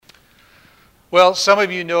Well, some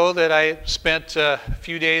of you know that I spent a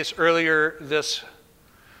few days earlier this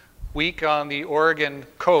week on the Oregon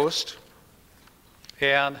coast,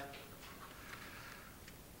 and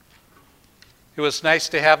it was nice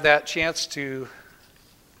to have that chance to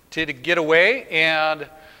get away. And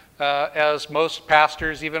as most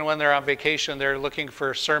pastors, even when they're on vacation, they're looking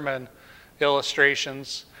for sermon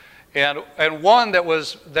illustrations, and one that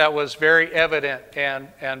was very evident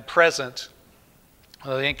and present.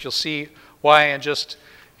 I think you'll see why in just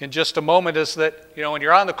a moment, is that, you know, when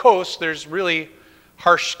you're on the coast, there's really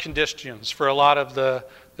harsh conditions for a lot of the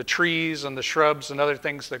trees and the shrubs and other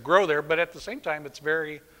things that grow there, but at the same time it's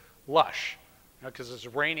very lush, because it's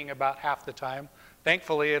raining about half the time.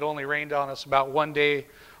 Thankfully, it only rained on us about one day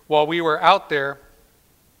while we were out there.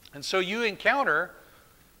 And so you encounter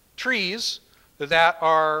trees that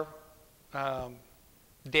are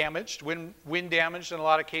damaged, wind damaged in a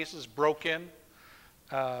lot of cases, broken.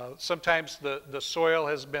 Sometimes the soil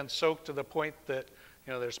has been soaked to the point that,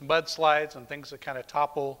 you know, there's mudslides and things that kind of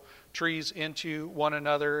topple trees into one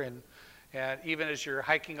another. And even as you're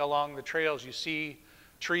hiking along the trails, you see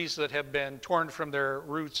trees that have been torn from their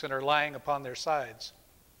roots and are lying upon their sides.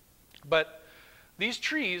 But these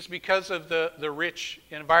trees, because of the rich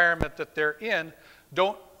environment that they're in,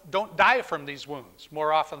 don't die from these wounds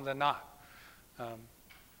more often than not.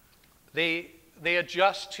 They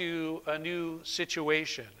adjust to a new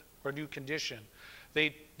situation or new condition.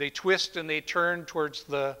 They twist and they turn towards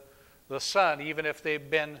the sun, even if they've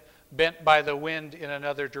been bent by the wind in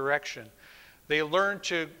another direction. They learn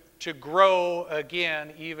to grow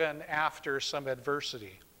again even after some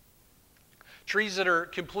adversity. Trees that are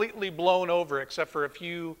completely blown over, except for a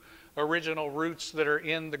few original roots that are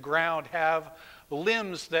in the ground, have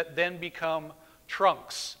limbs that then become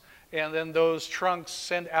trunks. And then those trunks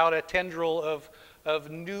send out a tendril of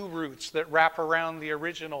new roots that wrap around the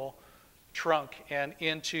original trunk and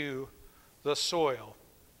into the soil.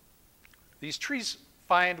 These trees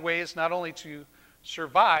find ways not only to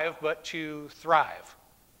survive, but to thrive.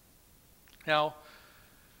 Now,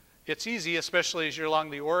 it's easy, especially as you're along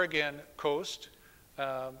the Oregon coast,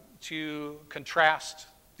 to contrast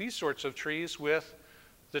these sorts of trees with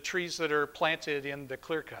the trees that are planted in the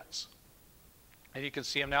clear cuts. And you can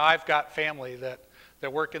see them. Now, I've got family that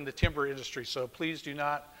work in the timber industry, so please do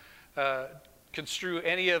not construe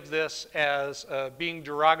any of this as being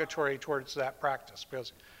derogatory towards that practice,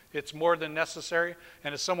 because it's more than necessary.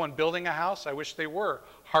 And as someone building a house, I wish they were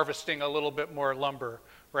harvesting a little bit more lumber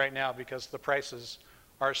right now, because the prices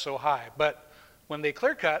are so high. But when they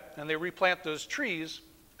clear cut and they replant those trees,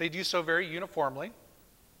 they do so very uniformly,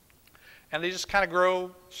 and they just kind of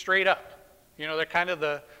grow straight up. You know, they're kind of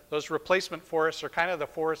those replacement forests are kind of the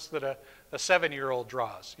forests that a 7-year-old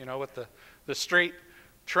draws, you know, with the straight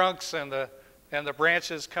trunks and the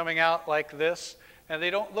branches coming out like this. And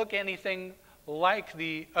they don't look anything like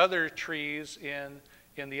the other trees in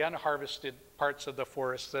the unharvested parts of the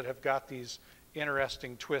forest that have got these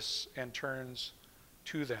interesting twists and turns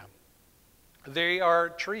to them. They are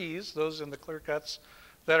trees, those in the clear cuts,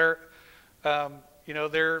 that are, you know,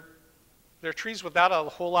 they're trees without a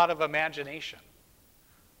whole lot of imagination,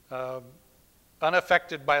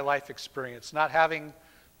 unaffected by life experience, not having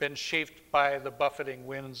been shaped by the buffeting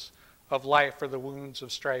winds of life or the wounds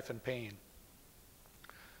of strife and pain.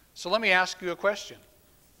 So let me ask you a question.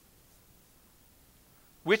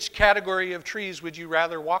 Which category of trees would you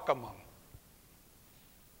rather walk among?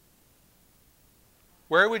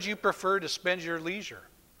 Where would you prefer to spend your leisure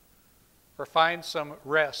or find some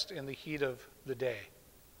rest in the heat of the day?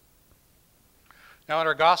 Now, in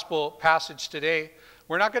our gospel passage today,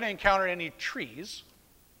 we're not going to encounter any trees,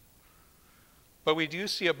 but we do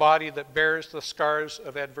see a body that bears the scars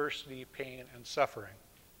of adversity, pain, and suffering.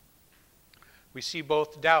 We see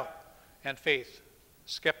both doubt and faith,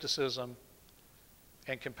 skepticism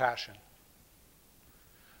and compassion.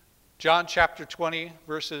 John chapter 20,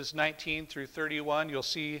 verses 19 through 31, you'll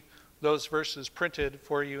see those verses printed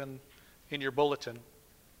for you in your bulletin.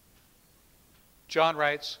 John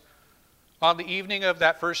writes, "On the evening of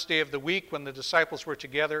that first day of the week, when the disciples were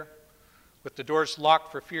together, with the doors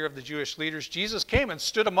locked for fear of the Jewish leaders, Jesus came and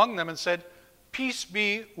stood among them and said, 'Peace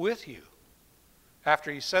be with you.'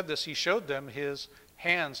 After he said this, he showed them his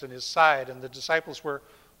hands and his side, and the disciples were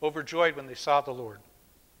overjoyed when they saw the Lord.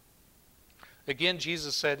 Again,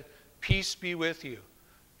 Jesus said, 'Peace be with you.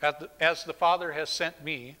 As the Father has sent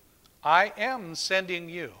me, I am sending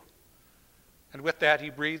you.' And with that, he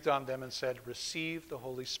breathed on them and said, 'Receive the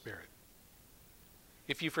Holy Spirit.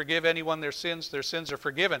 If you forgive anyone their sins are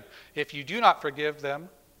forgiven. If you do not forgive them,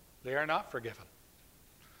 they are not forgiven.'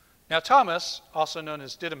 Now Thomas, also known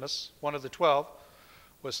as Didymus, one of the 12,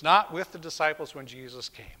 was not with the disciples when Jesus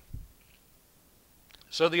came.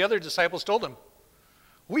 So the other disciples told him,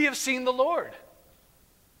 "We have seen the Lord."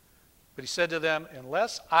 But he said to them,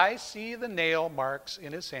 "Unless I see the nail marks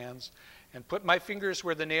in his hands, and put my fingers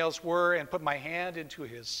where the nails were, and put my hand into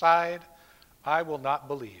his side, I will not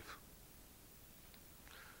believe."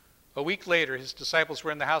 A week later, his disciples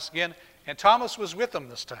were in the house again, and Thomas was with them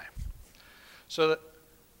this time. So that,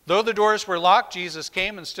 though the doors were locked, Jesus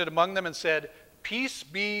came and stood among them and said, "Peace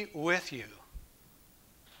be with you."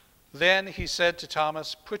 Then he said to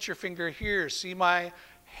Thomas, "Put your finger here, see my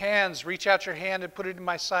hands, reach out your hand and put it in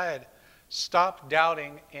my side. Stop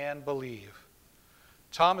doubting and believe."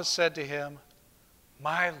 Thomas said to him,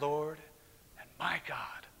 "My Lord and my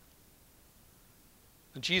God."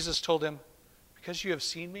 And Jesus told him, "Because you have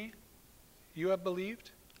seen me, you have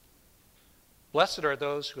believed? Blessed are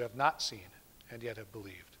those who have not seen and yet have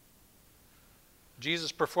believed."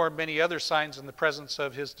 Jesus performed many other signs in the presence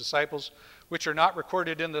of his disciples, which are not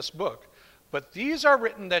recorded in this book. But these are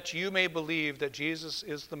written that you may believe that Jesus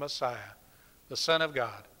is the Messiah, the Son of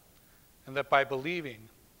God, and that by believing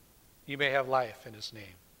you may have life in his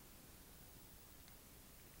name.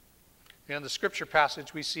 In the scripture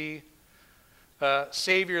passage, we see a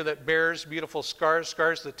Savior that bears beautiful scars,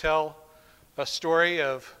 scars that tell a story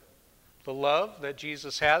of the love that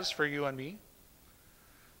Jesus has for you and me.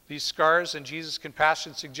 These scars and Jesus'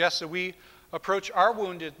 compassion suggest that we approach our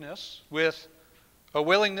woundedness with a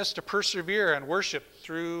willingness to persevere and worship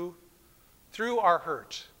through our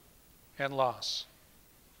hurt and loss.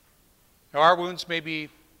 Now, our wounds may be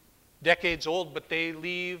decades old, but they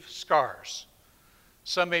leave scars.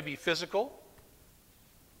 Some may be physical,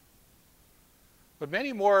 but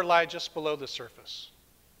many more lie just below the surface.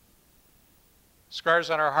 Scars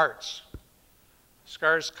on our hearts,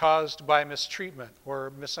 scars caused by mistreatment or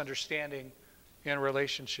misunderstanding in a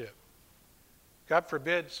relationship. God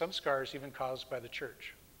forbid, some scars even caused by the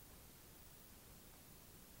church.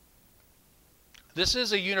 This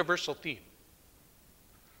is a universal theme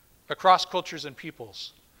across cultures and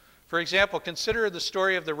peoples. For example, consider the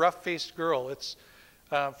story of the rough-faced girl. It's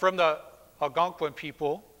from the Algonquin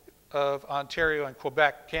people of Ontario and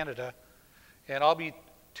Quebec, Canada, and I'll be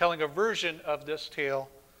telling a version of this tale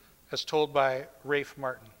as told by Rafe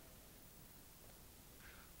Martin.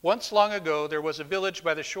 Once long ago, there was a village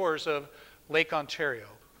by the shores of Lake Ontario.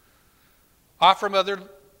 Off from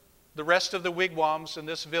the rest of the wigwams in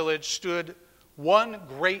this village stood one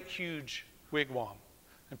great huge wigwam.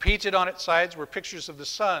 And painted on its sides were pictures of the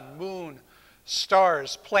sun, moon,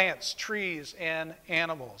 stars, plants, trees, and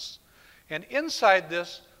animals. And inside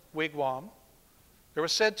this wigwam, there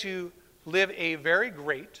was said to live a very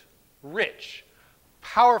great, rich,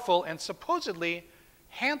 powerful, and supposedly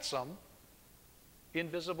handsome,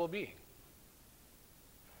 invisible being.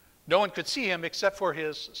 No one could see him except for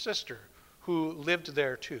his sister, who lived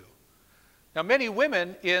there too. Now, many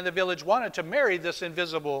women in the village wanted to marry this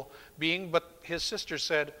invisible being, but his sister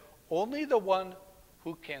said, only the one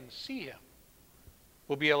who can see him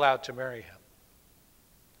will be allowed to marry him.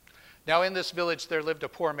 Now, in this village, there lived a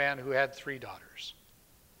poor man who had 3 daughters.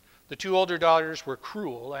 The 2 older daughters were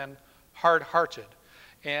cruel and hard-hearted,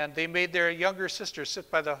 and they made their younger sister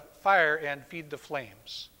sit by the fire and feed the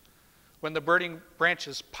flames. When the burning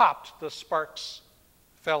branches popped, the sparks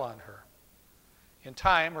fell on her. In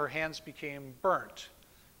time, her hands became burnt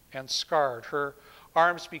and scarred. Her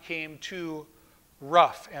arms became too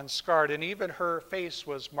rough and scarred, and even her face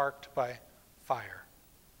was marked by fire.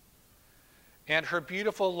 And her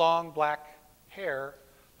beautiful long black hair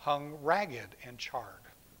hung ragged and charred.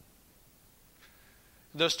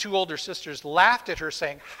 Those 2 older sisters laughed at her,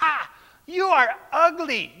 saying, "Ha! You are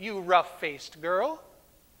ugly, you rough-faced girl."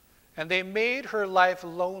 And they made her life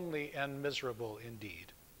lonely and miserable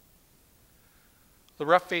indeed. The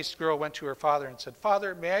rough-faced girl went to her father and said,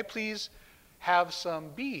 "Father, may I please have some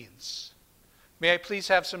beads? May I please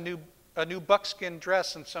have a new buckskin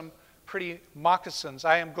dress and some pretty moccasins?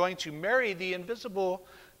 I am going to marry the invisible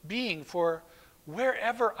being, for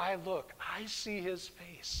wherever I look, I see his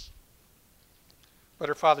face." But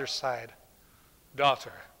her father sighed.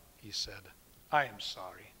 "Daughter," he said, "I am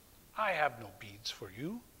sorry. I have no beads for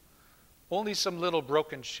you, only some little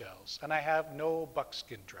broken shells, and I have no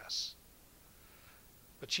buckskin dress."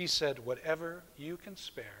 But she said, "Whatever you can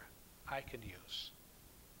spare, I can use."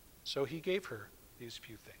 So he gave her these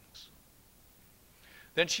few things.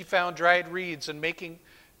 Then she found dried reeds, and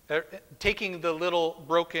taking the little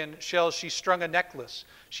broken shells, she strung a necklace.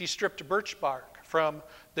 She stripped birch bark from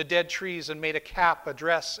the dead trees and made a cap, a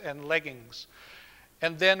dress, and leggings.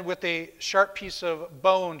 And then with a sharp piece of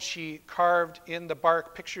bone, she carved in the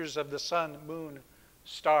bark pictures of the sun, moon,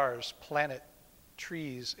 stars, planet,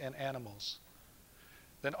 trees, and animals.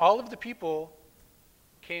 Then all of the people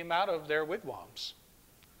came out of their wigwams.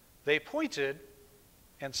 They pointed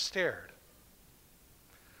and stared.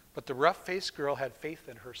 But the rough-faced girl had faith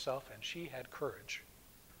in herself, and she had courage.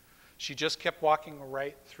 She just kept walking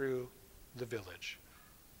right through the village.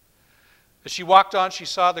 As she walked on, she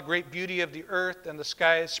saw the great beauty of the earth and the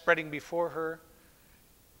skies spreading before her.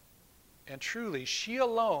 And truly, she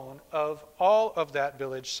alone of all of that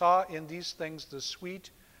village saw in these things the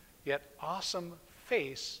sweet yet awesome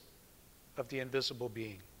face of the invisible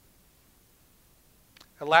being.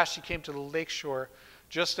 At last she came to the lake shore,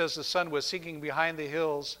 just as the sun was sinking behind the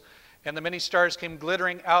hills, and the many stars came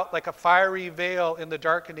glittering out like a fiery veil in the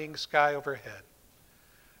darkening sky overhead.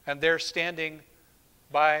 And there, standing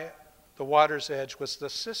by the water's edge, was the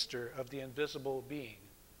sister of the invisible being,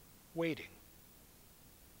 waiting.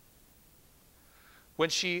 When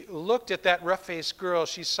she looked at that rough-faced girl,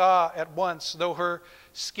 she saw at once, though her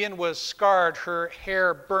skin was scarred, her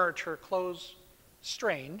hair burnt, her clothes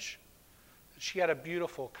strange, that she had a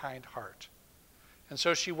beautiful, kind heart. And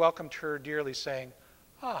so she welcomed her dearly, saying,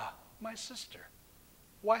 "Ah, my sister,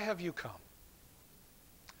 why have you come?"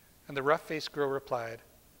 And the rough-faced girl replied,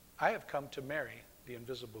 "I have come to marry the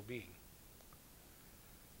invisible being.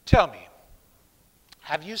 Tell me,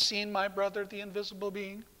 have you seen my brother, the invisible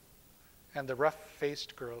being?" And the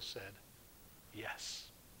rough-faced girl said,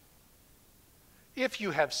 "Yes." "If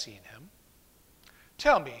you have seen him,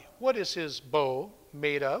 tell me, what is his bow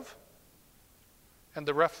made of?" And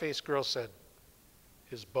the rough-faced girl said,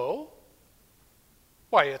 "His bow?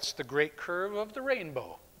 Why, it's the great curve of the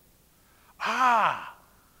rainbow." "Ah!"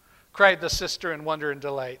 cried the sister in wonder and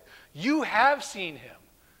delight. "You have seen him.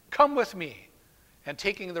 Come with me." And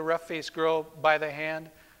taking the rough-faced girl by the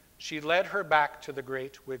hand, she led her back to the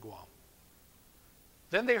great wigwam.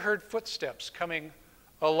 Then they heard footsteps coming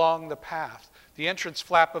along the path. The entrance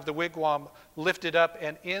flap of the wigwam lifted up,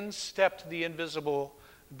 and in stepped the invisible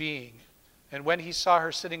being. And when he saw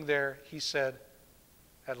her sitting there, he said,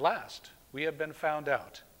 "At last, we have been found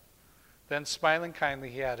out." Then, smiling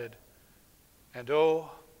kindly, he added, "And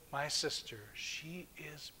oh, my sister, she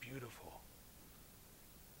is beautiful."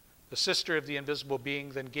 The sister of the invisible being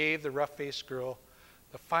then gave the rough-faced girl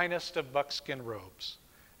the finest of buckskin robes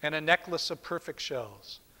and a necklace of perfect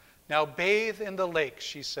shells. "Now bathe in the lake,"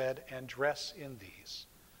 she said, "and dress in these."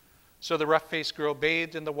 So the rough-faced girl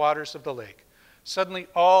bathed in the waters of the lake. Suddenly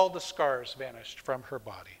all the scars vanished from her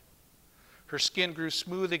body. Her skin grew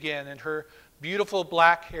smooth again, and her beautiful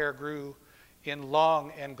black hair grew in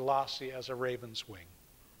long and glossy as a raven's wing.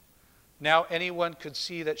 Now anyone could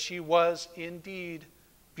see that she was indeed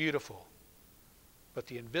beautiful, but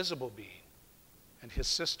the invisible being and his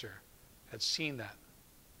sister had seen that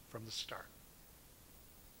from the start.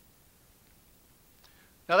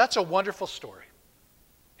 Now that's a wonderful story,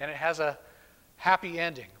 and it has a happy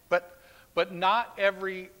ending, but not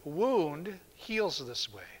every wound heals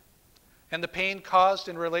this way. And the pain caused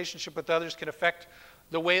in relationship with others can affect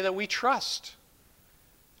the way that we trust,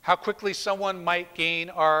 how quickly someone might gain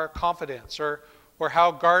our confidence, or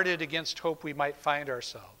how guarded against hope we might find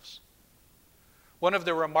ourselves. One of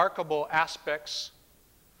the remarkable aspects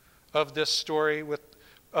of this story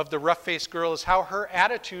of the rough-faced girl is how her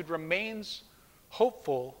attitude remains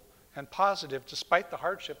hopeful and positive despite the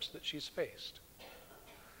hardships that she's faced.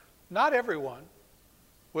 Not everyone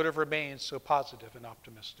would have remained so positive and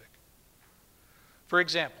optimistic. For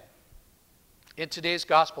example, in today's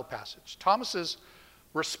gospel passage, Thomas's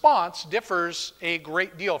response differs a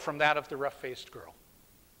great deal from that of the rough-faced girl.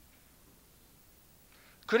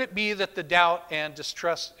 Could it be that the doubt and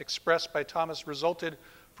distrust expressed by Thomas resulted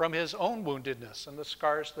from his own woundedness and the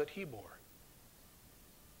scars that he bore?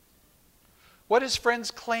 What his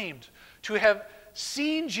friends claimed to have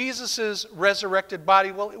seen Jesus' resurrected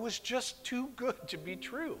body, well, it was just too good to be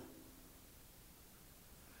true.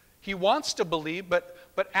 He wants to believe, but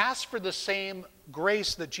asks for the same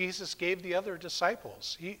grace that Jesus gave the other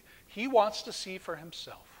disciples. He wants to see for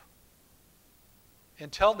himself.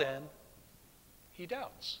 Until then, he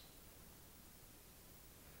doubts.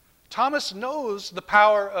 Thomas knows the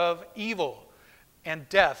power of evil and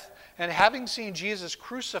death, and having seen Jesus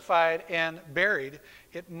crucified and buried,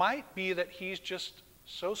 it might be that he's just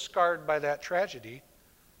so scarred by that tragedy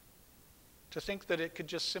to think that it could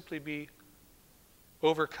just simply be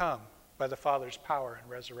overcome by the Father's power in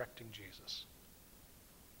resurrecting Jesus.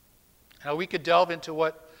 Now, we could delve into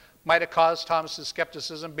what might have caused Thomas's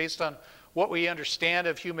skepticism based on what we understand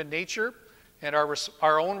of human nature and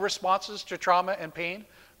our own responses to trauma and pain,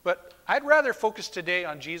 but I'd rather focus today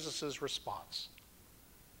on Jesus' response.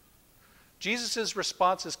 Jesus'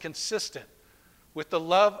 response is consistent with the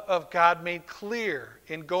love of God made clear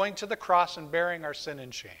in going to the cross and bearing our sin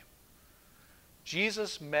and shame.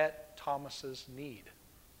 Jesus met Thomas's need,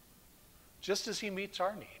 just as he meets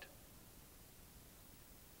our need.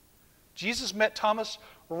 Jesus met Thomas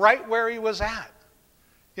right where he was at,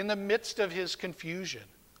 in the midst of his confusion,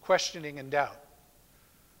 questioning, and doubt.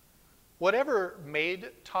 Whatever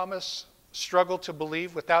made Thomas struggle to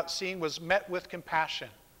believe without seeing was met with compassion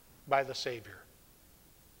by the Savior.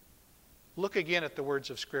 Look again at the words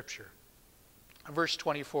of Scripture. Verse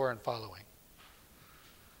 24 and following.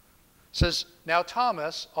 It says, "Now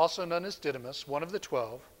Thomas, also known as Didymus, one of the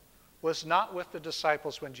 12, was not with the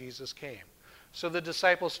disciples when Jesus came. So the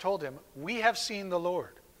disciples told him, 'We have seen the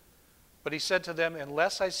Lord.' But he said to them,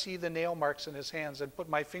 'Unless I see the nail marks in his hands and put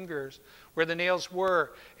my fingers where the nails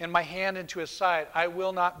were and my hand into his side, I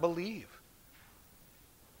will not believe.'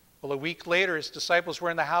 Well, a week later, his disciples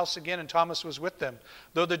were in the house again, and Thomas was with them.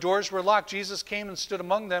 Though the doors were locked, Jesus came and stood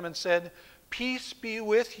among them and said, 'Peace be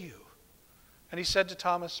with you.' And he said to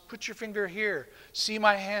Thomas, 'Put your finger here. See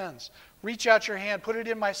my hands. Reach out your hand. Put it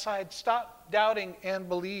in my side. Stop doubting and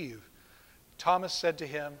believe.' Thomas said to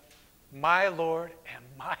him, 'My Lord and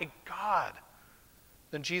my God.'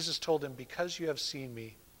 Then Jesus told him, 'Because you have seen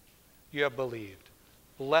me, you have believed.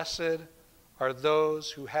 Blessed are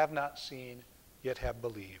those who have not seen, yet have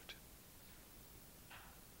believed.'"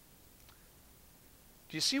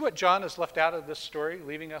 Do you see what John has left out of this story,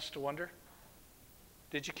 leaving us to wonder?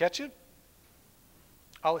 Did you catch it?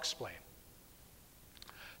 I'll explain.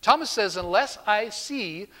 Thomas says, "Unless I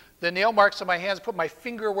see the nail marks on my hands, put my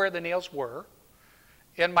finger where the nails were,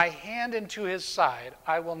 and my hand into his side,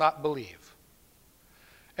 I will not believe."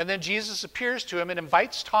 And then Jesus appears to him and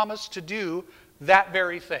invites Thomas to do that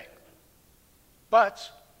very thing.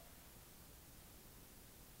 But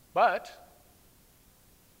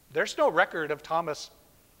there's no record of Thomas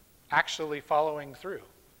actually following through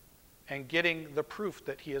and getting the proof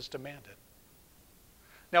that he has demanded.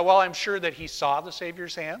 Now, while I'm sure that he saw the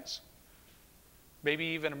Savior's hands, maybe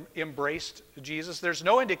even embraced Jesus, there's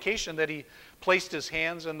no indication that he placed his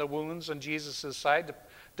hands in the wounds on Jesus' side,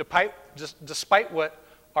 despite what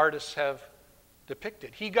artists have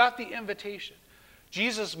depicted. He got the invitation.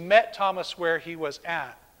 Jesus met Thomas where he was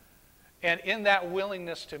at, and in that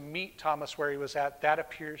willingness to meet Thomas where he was at, that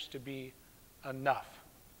appears to be enough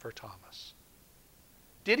for Thomas.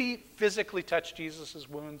 Did he physically touch Jesus'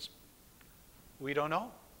 wounds? We don't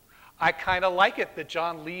know. I kind of like it that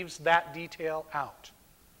John leaves that detail out.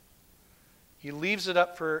 He leaves it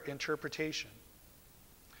up for interpretation.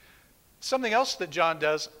 Something else that John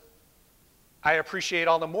does, I appreciate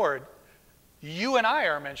all the more. You and I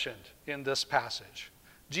are mentioned in this passage.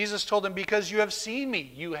 Jesus told him, "Because you have seen me,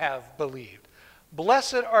 you have believed.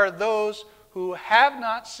 Blessed are those who have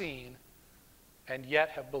not seen and yet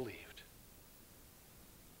have believed."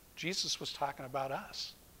 Jesus was talking about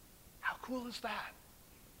us. How cool is that?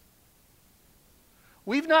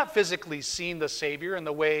 We've not physically seen the Savior in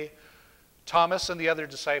the way Thomas and the other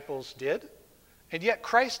disciples did. And yet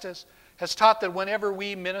Christ has taught that whenever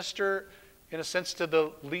we minister, in a sense, to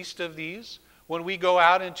the least of these, when we go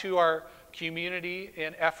out into our community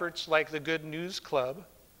in efforts like the Good News Club,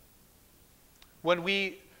 when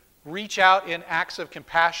we reach out in acts of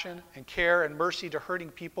compassion and care and mercy to hurting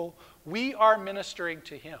people, we are ministering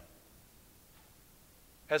to him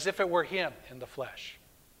as if it were him in the flesh.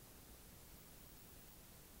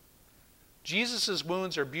 Jesus'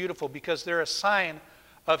 wounds are beautiful because they're a sign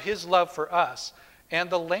of his love for us and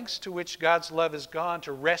the lengths to which God's love has gone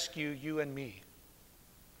to rescue you and me.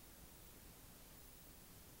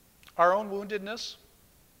 Our own woundedness,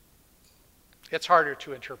 it's harder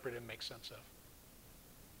to interpret and make sense of.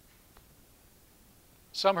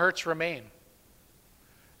 Some hurts remain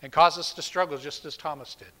and cause us to struggle just as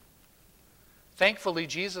Thomas did. Thankfully,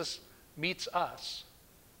 Jesus meets us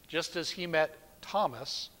just as he met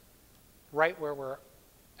Thomas right where we're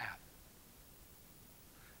at.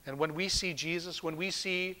 And when we see Jesus, when we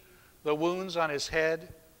see the wounds on his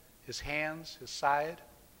head, his hands, his side,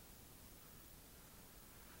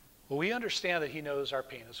 well, we understand that he knows our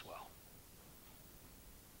pain as well.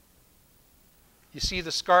 You see,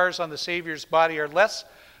 the scars on the Savior's body are less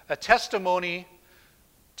a testimony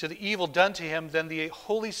to the evil done to him than the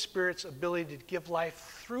Holy Spirit's ability to give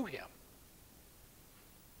life through him.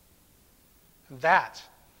 And that,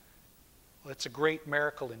 well, it's a great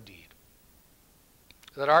miracle indeed.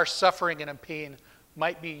 That our suffering and pain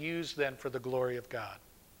might be used then for the glory of God.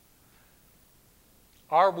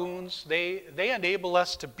 Our wounds, they enable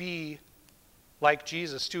us to be like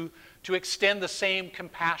Jesus, to extend the same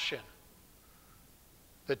compassion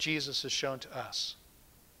that Jesus has shown to us.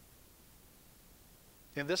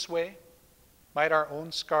 In this way, Might our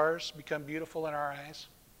own scars become beautiful in our eyes?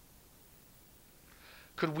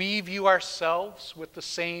 Could we view ourselves with the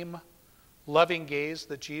same loving gaze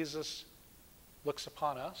that Jesus looks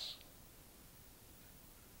upon us?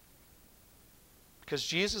 Because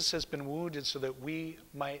Jesus has been wounded so that we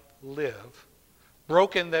might live,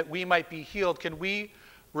 broken that we might be healed. Can we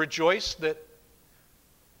rejoice that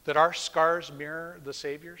our scars mirror the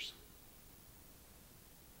Savior's?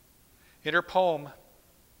 In her poem,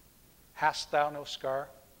 Hast Thou No Scar?,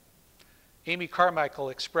 Amy Carmichael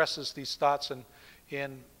expresses these thoughts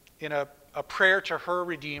in a prayer to her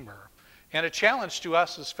Redeemer and a challenge to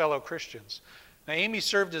us as fellow Christians. Now, Amy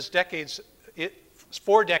served as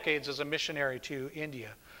 4 decades as a missionary to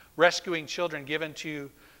India, rescuing children given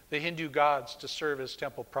to the Hindu gods to serve as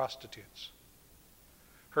temple prostitutes.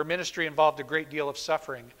 Her ministry involved a great deal of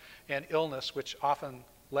suffering and illness, which often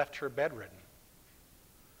left her bedridden.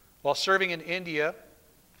 While serving in India,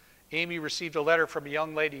 Amy received a letter from a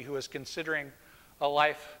young lady who was considering a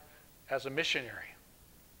life as a missionary.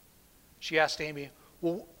 She asked Amy,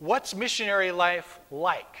 "Well, what's missionary life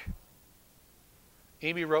like?"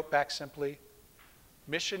 Amy wrote back simply,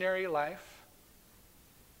 "Missionary life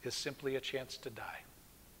is simply a chance to die."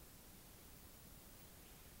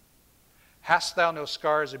 Hast Thou No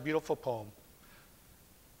Scar is a beautiful poem,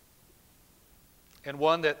 and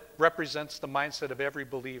one that represents the mindset of every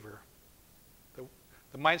believer,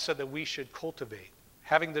 the mindset that we should cultivate,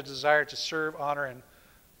 having the desire to serve, honor, and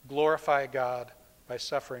glorify God by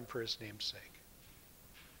suffering for his name's sake.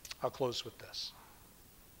 I'll close with this.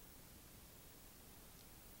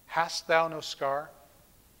 Hast thou no scar?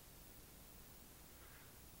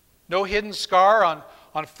 No hidden scar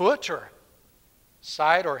on foot or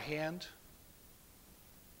side or hand?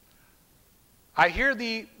 I hear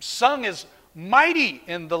thee sung as mighty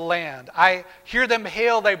in the land. I hear them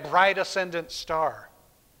hail thy bright ascendant star.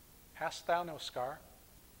 Hast thou no scar?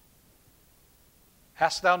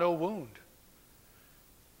 Hast thou no wound?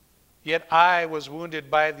 Yet I was wounded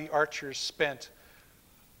by the archers spent,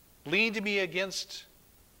 leaned me against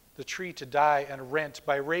the tree to die, and rent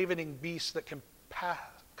by ravening beasts that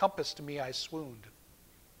compassed me, I swooned.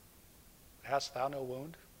 Hast thou no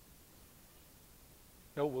wound?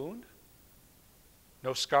 No wound?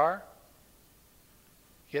 No scar?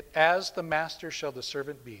 Yet as the master shall the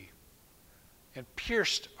servant be, and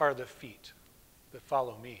pierced are the feet that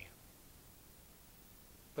follow me.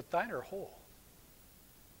 But thine are whole.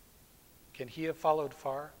 Can he have followed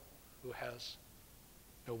far who has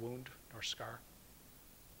no wound nor scar?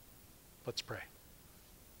 Let's pray.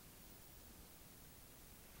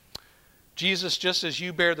 Jesus, just as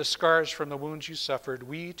you bear the scars from the wounds you suffered,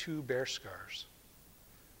 we too bear scars.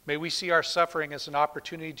 May we see our suffering as an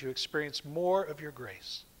opportunity to experience more of your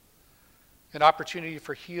grace, an opportunity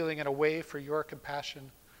for healing and a way for your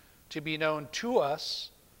compassion to be known to us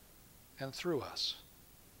and through us.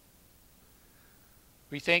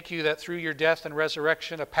 We thank you that through your death and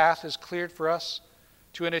resurrection, a path is cleared for us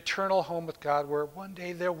to an eternal home with God, where one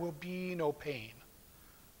day there will be no pain,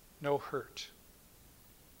 no hurt,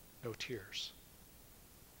 no tears.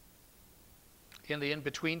 In the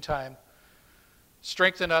in-between time,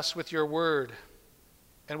 strengthen us with your word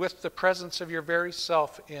and with the presence of your very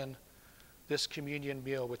self in this communion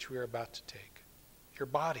meal which we are about to take. Your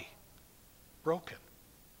body broken,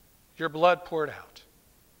 your blood poured out.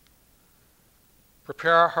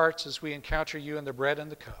 Prepare our hearts as we encounter you in the bread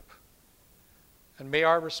and the cup. And may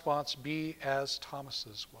our response be as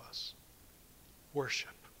Thomas's was: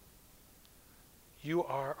 worship. You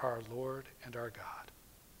are our Lord and our God.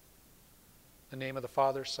 In the name of the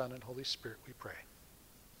Father, Son, and Holy Spirit we pray.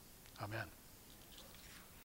 Amen.